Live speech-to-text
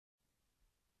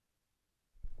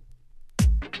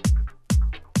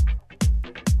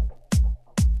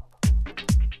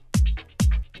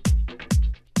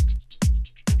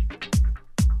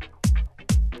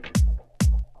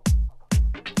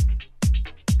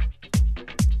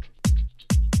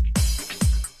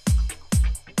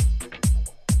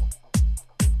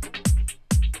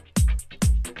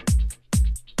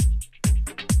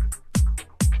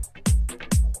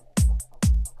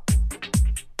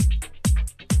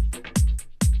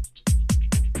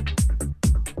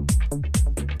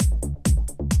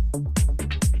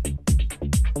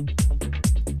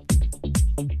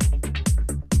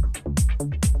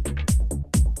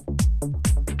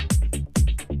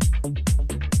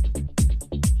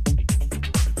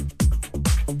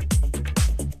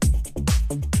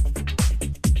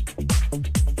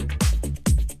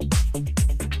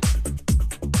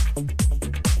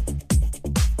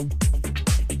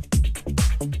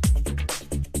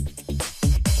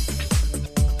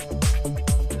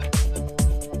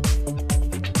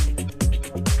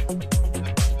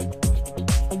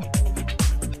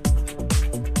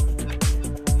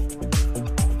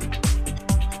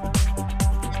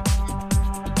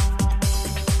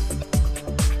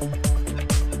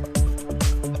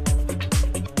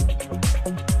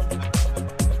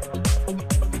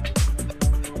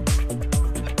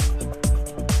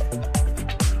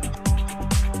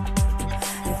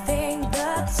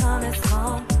time has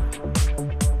come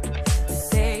to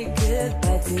say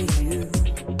goodbye to you.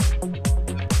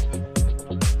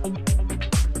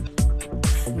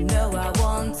 No, I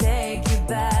won't take you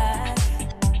back.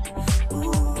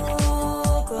 Ooh,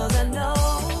 'cause I know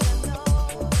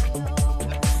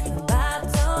the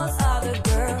battles are the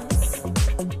girls,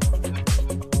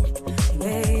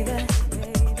 baby.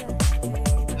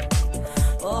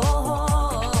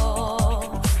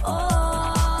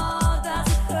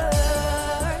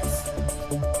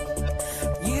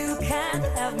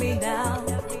 Me down.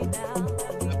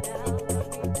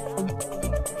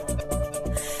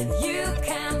 You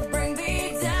can't bring me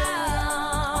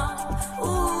down.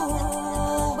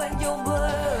 Ooh, when your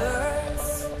words,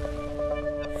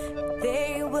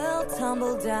 they will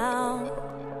tumble down.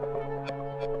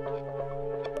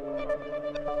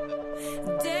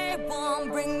 They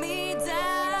won't bring me down.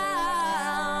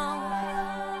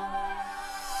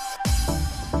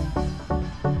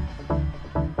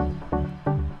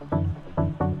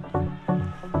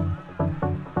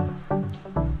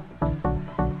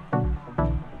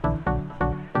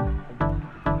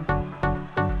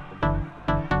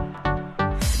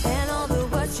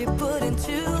 You put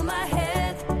into my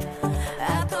head,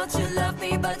 I thought you loved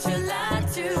me, but you lied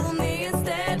to me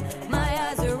instead. My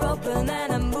eyes are open and